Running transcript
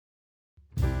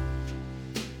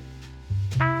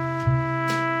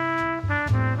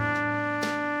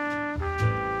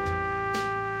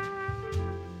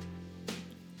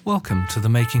Welcome to the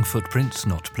Making Footprints,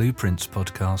 Not Blueprints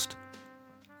podcast.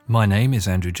 My name is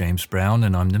Andrew James Brown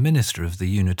and I'm the minister of the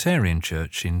Unitarian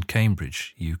Church in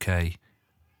Cambridge, UK.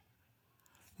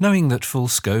 Knowing that full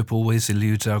scope always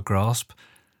eludes our grasp,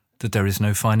 that there is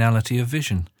no finality of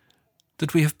vision,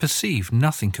 that we have perceived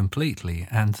nothing completely,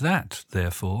 and that,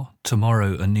 therefore,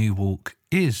 tomorrow a new walk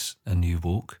is a new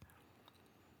walk,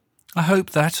 I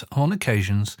hope that, on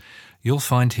occasions, you'll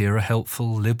find here a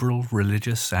helpful, liberal,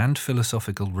 religious and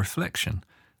philosophical reflection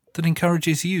that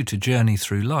encourages you to journey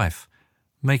through life,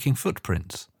 making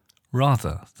footprints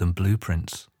rather than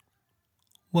blueprints.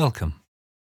 Welcome.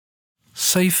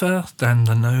 Safer than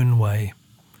the known way.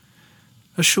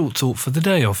 A short thought for the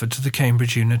day offered to the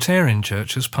Cambridge Unitarian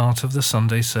Church as part of the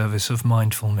Sunday service of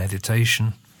mindful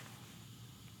meditation.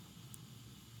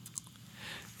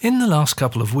 In the last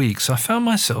couple of weeks, I found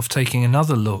myself taking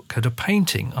another look at a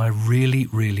painting I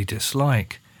really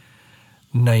dislike,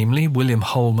 namely William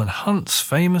Holman Hunt's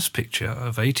famous picture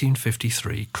of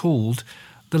 1853 called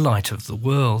The Light of the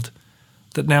World,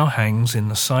 that now hangs in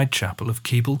the side chapel of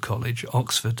Keble College,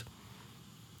 Oxford.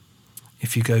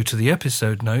 If you go to the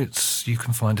episode notes, you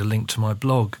can find a link to my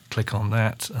blog. Click on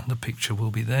that and the picture will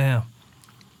be there.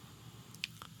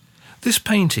 This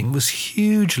painting was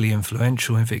hugely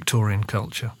influential in Victorian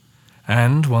culture,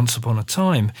 and once upon a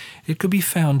time it could be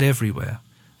found everywhere,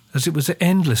 as it was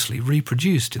endlessly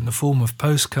reproduced in the form of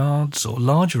postcards or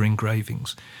larger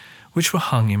engravings, which were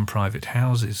hung in private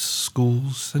houses,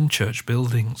 schools and church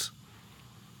buildings.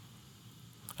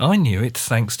 I knew it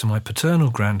thanks to my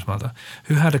paternal grandmother,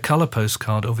 who had a colour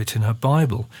postcard of it in her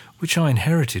Bible, which I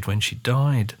inherited when she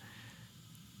died.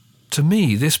 To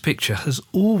me, this picture has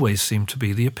always seemed to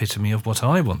be the epitome of what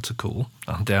I want to call,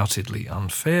 undoubtedly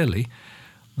unfairly,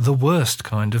 the worst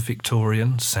kind of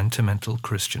Victorian sentimental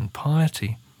Christian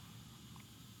piety.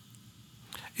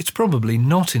 It's probably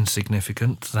not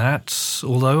insignificant that,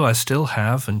 although I still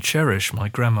have and cherish my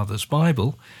grandmother's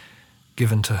Bible,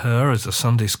 given to her as a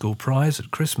Sunday school prize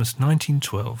at Christmas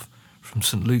 1912 from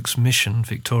St Luke's Mission,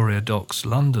 Victoria Docks,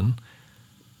 London,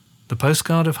 the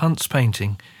postcard of Hunt's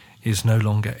painting is no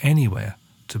longer anywhere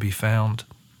to be found.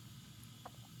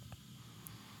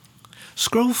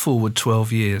 Scroll forward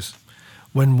 12 years,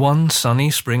 when one sunny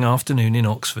spring afternoon in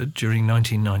Oxford during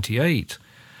 1998,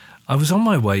 I was on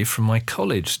my way from my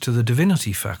college to the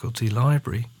Divinity Faculty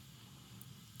Library.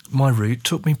 My route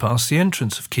took me past the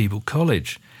entrance of Keble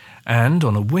College, and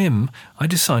on a whim I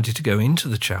decided to go into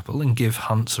the chapel and give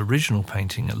Hunt's original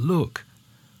painting a look.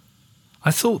 I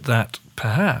thought that,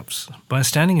 perhaps, by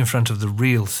standing in front of the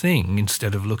real thing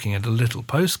instead of looking at a little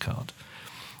postcard,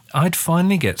 I'd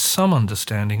finally get some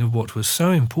understanding of what was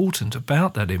so important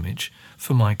about that image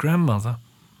for my grandmother.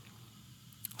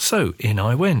 So in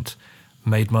I went,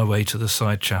 made my way to the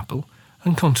side chapel,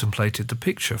 and contemplated the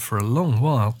picture for a long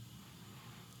while.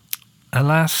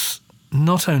 Alas,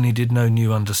 not only did no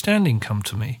new understanding come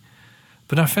to me,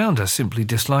 but I found I simply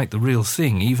disliked the real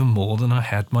thing even more than I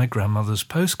had my grandmother's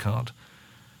postcard.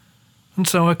 And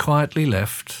so I quietly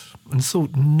left and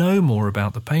thought no more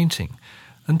about the painting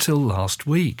until last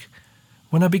week,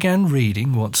 when I began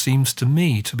reading what seems to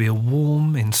me to be a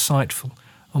warm, insightful,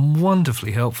 and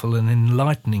wonderfully helpful and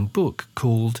enlightening book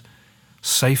called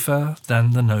Safer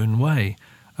Than the Known Way,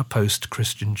 A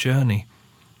Post-Christian Journey,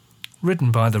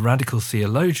 written by the radical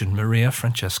theologian Maria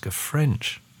Francesca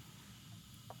French.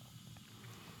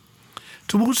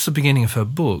 Towards the beginning of her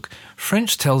book,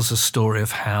 French tells a story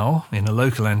of how, in a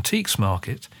local antiques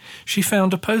market, she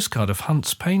found a postcard of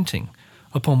Hunt's painting,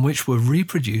 upon which were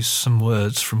reproduced some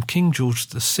words from King George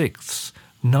VI's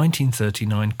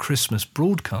 1939 Christmas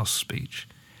broadcast speech,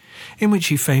 in which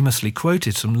he famously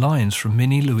quoted some lines from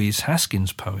Minnie Louise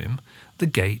Haskins' poem, The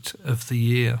Gate of the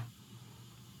Year.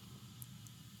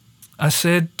 I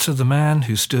said to the man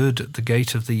who stood at the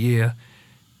gate of the year,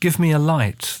 "Give me a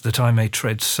light that I may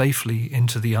tread safely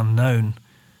into the unknown."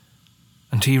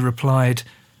 And he replied,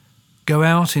 "Go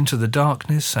out into the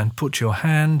darkness and put your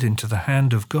hand into the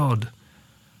hand of God.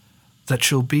 That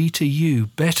shall be to you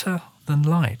better than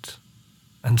light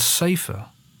and safer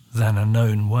than a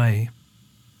known way."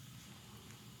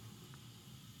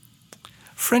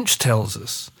 French tells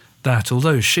us that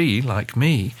although she, like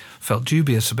me, felt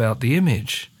dubious about the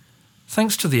image,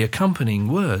 thanks to the accompanying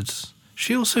words,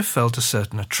 she also felt a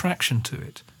certain attraction to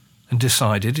it and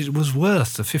decided it was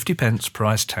worth the 50p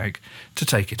price tag to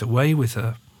take it away with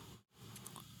her.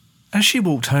 As she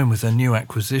walked home with her new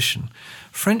acquisition,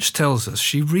 French tells us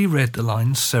she reread the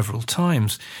lines several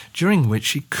times, during which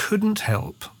she couldn't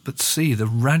help but see the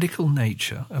radical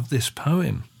nature of this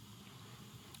poem,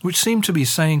 which seemed to be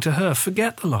saying to her,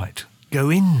 forget the light,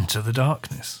 go into the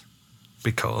darkness.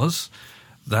 Because,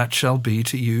 that shall be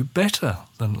to you better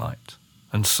than light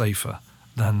and safer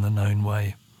than the known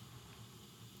way.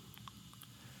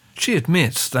 She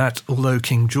admits that although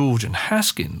King George and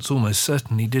Haskins almost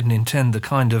certainly didn't intend the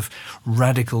kind of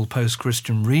radical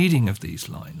post-Christian reading of these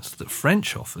lines that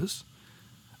French offers,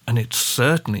 and it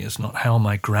certainly is not how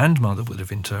my grandmother would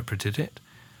have interpreted it,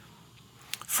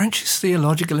 French's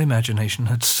theological imagination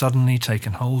had suddenly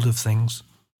taken hold of things.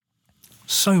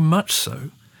 So much so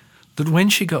that when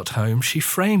she got home she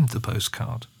framed the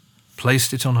postcard,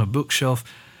 placed it on her bookshelf,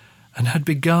 and had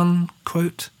begun,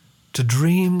 quote, to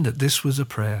dream that this was a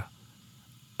prayer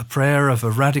of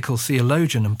a radical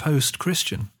theologian and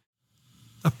post-Christian,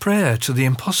 a prayer to the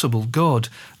impossible God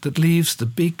that leaves the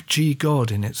big G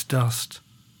God in its dust,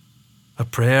 a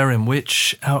prayer in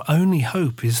which our only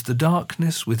hope is the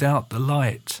darkness without the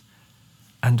light,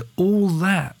 and all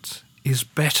that is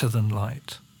better than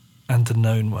light and the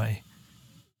known way.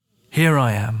 Here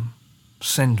I am,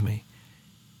 send me.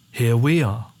 Here we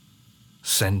are,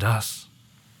 send us.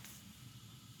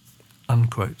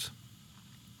 Unquote.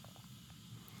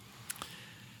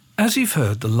 As you've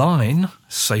heard, the line,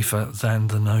 Safer Than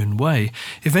the Known Way,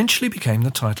 eventually became the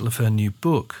title of her new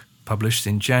book, published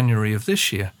in January of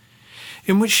this year,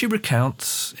 in which she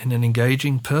recounts, in an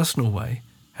engaging personal way,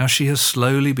 how she has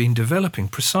slowly been developing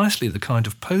precisely the kind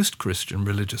of post-Christian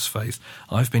religious faith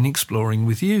I've been exploring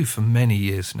with you for many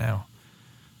years now.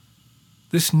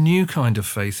 This new kind of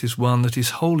faith is one that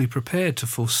is wholly prepared to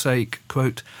forsake,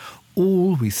 quote,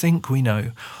 all we think we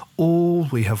know, all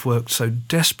we have worked so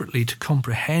desperately to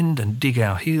comprehend and dig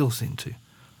our heels into,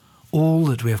 all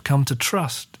that we have come to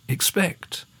trust,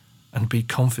 expect, and be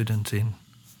confident in,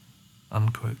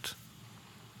 unquote.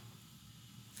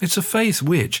 It's a faith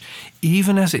which,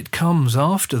 even as it comes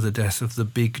after the death of the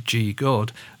big G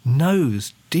God,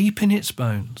 knows deep in its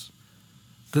bones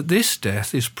that this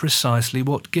death is precisely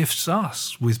what gifts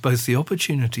us with both the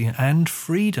opportunity and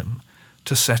freedom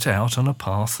to set out on a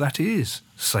path that is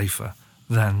safer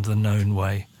than the known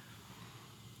way.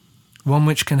 One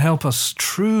which can help us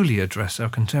truly address our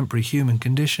contemporary human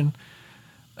condition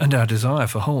and our desire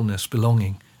for wholeness,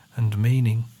 belonging, and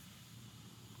meaning.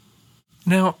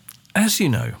 Now, as you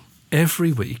know,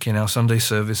 every week in our Sunday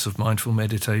service of mindful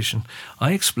meditation,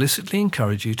 I explicitly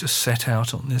encourage you to set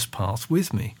out on this path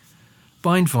with me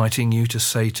by inviting you to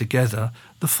say together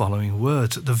the following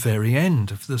words at the very end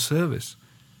of the service.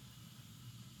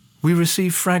 We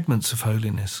receive fragments of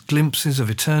holiness, glimpses of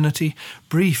eternity,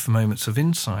 brief moments of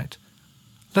insight.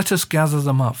 Let us gather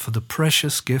them up for the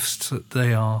precious gifts that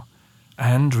they are,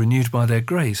 and, renewed by their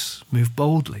grace, move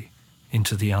boldly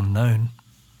into the unknown.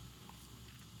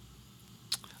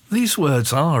 These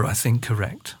words are, I think,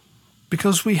 correct,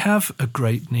 because we have a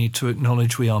great need to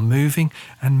acknowledge we are moving,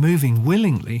 and moving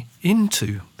willingly,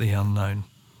 into the unknown.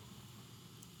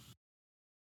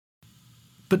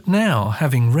 But now,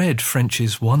 having read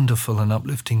French's wonderful and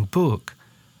uplifting book,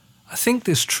 I think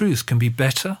this truth can be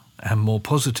better and more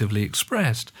positively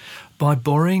expressed by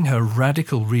borrowing her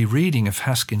radical rereading of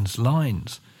Haskins'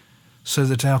 lines, so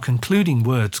that our concluding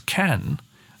words can,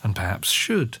 and perhaps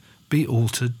should, be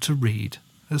altered to read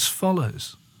as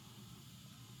follows.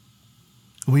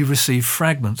 We receive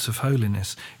fragments of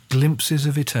holiness, glimpses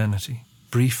of eternity,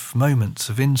 brief moments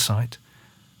of insight.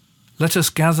 Let us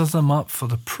gather them up for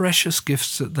the precious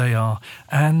gifts that they are,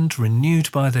 and,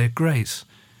 renewed by their grace,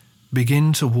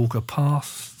 begin to walk a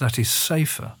path that is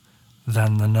safer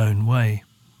than the known way.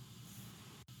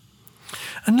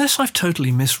 Unless I've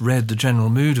totally misread the general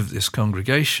mood of this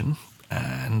congregation,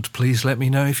 and please let me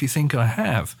know if you think I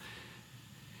have,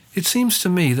 it seems to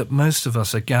me that most of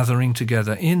us are gathering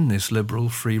together in this liberal,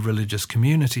 free religious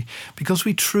community because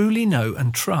we truly know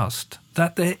and trust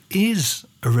that there is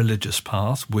a religious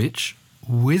path which,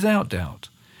 without doubt,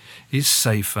 is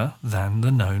safer than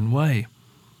the known way.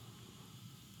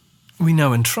 We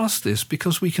know and trust this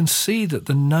because we can see that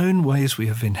the known ways we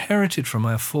have inherited from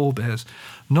our forebears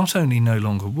not only no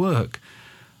longer work,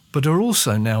 but are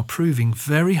also now proving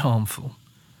very harmful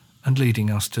and leading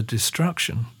us to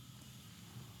destruction.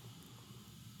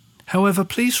 However,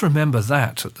 please remember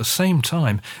that, at the same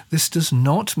time, this does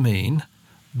not mean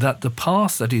that the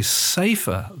path that is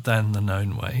safer than the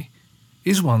known way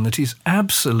is one that is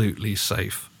absolutely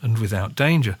safe and without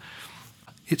danger.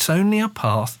 It's only a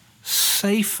path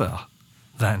safer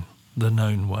than the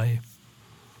known way.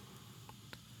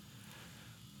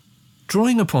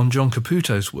 Drawing upon John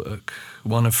Caputo's work,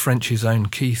 one of French's own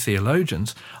key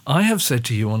theologians, I have said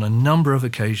to you on a number of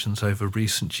occasions over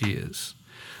recent years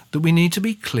that we need to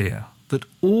be clear that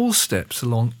all steps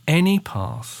along any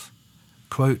path,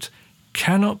 quote,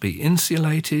 cannot be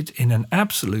insulated in an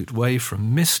absolute way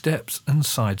from missteps and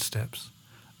sidesteps,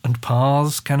 and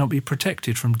paths cannot be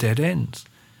protected from dead ends.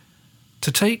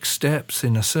 To take steps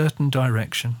in a certain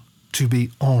direction, to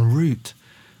be en route,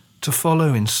 to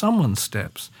follow in someone's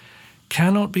steps,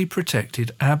 cannot be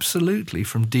protected absolutely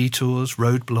from detours,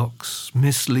 roadblocks,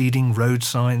 misleading road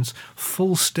signs,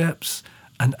 false steps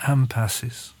and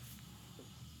impasses."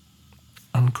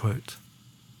 Unquote.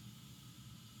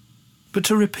 But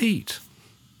to repeat,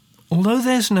 although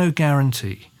there's no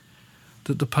guarantee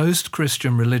that the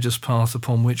post-Christian religious path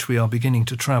upon which we are beginning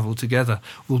to travel together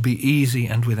will be easy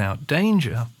and without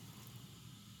danger,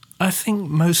 I think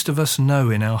most of us know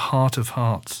in our heart of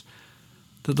hearts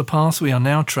that the path we are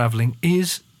now travelling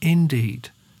is indeed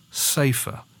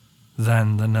safer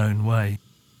than the known way.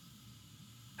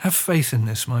 Have faith in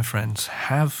this, my friends.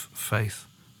 Have faith.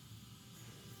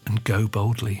 And go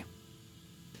boldly.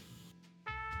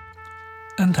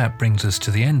 And that brings us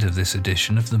to the end of this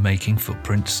edition of the Making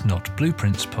Footprints, Not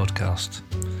Blueprints podcast.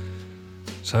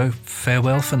 So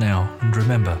farewell for now, and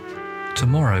remember,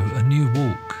 tomorrow a new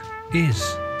walk is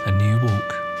a new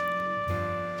walk.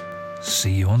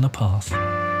 See you on the path.